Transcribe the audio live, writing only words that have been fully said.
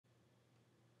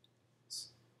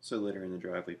So later in the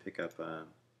drive, we pick up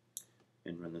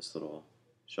and run this little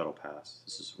shuttle pass.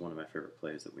 This is one of my favorite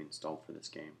plays that we installed for this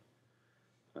game.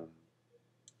 Um,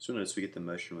 so notice we get the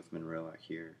motion with Monroe out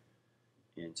here,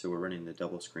 and so we're running the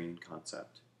double screen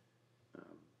concept.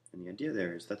 And the idea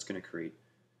there is that's going to create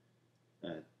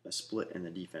a split in the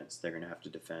defense. They're going to have to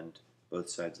defend both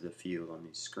sides of the field on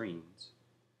these screens.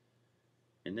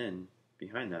 And then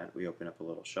behind that, we open up a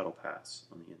little shuttle pass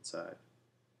on the inside.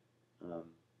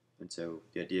 And so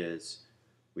the idea is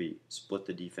we split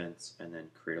the defense and then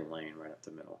create a lane right up the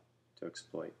middle to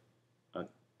exploit. A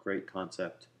great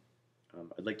concept.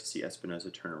 I'd like to see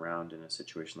Espinoza turn around in a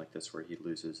situation like this where he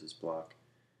loses his block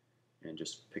and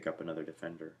just pick up another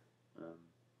defender.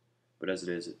 But as it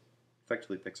is, it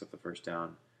effectively picks up the first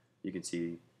down. You can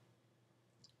see,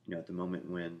 at the moment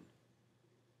when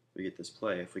we get this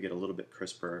play, if we get a little bit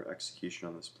crisper execution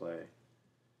on this play,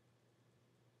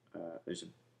 there's a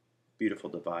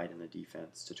beautiful divide in the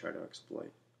defense to try to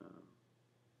exploit,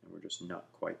 and we're just not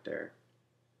quite there.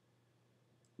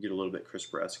 You get a little bit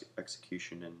crisper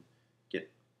execution and get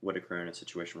Whitaker in a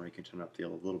situation where he can turn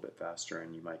upfield a little bit faster,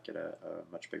 and you might get a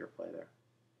much bigger play there.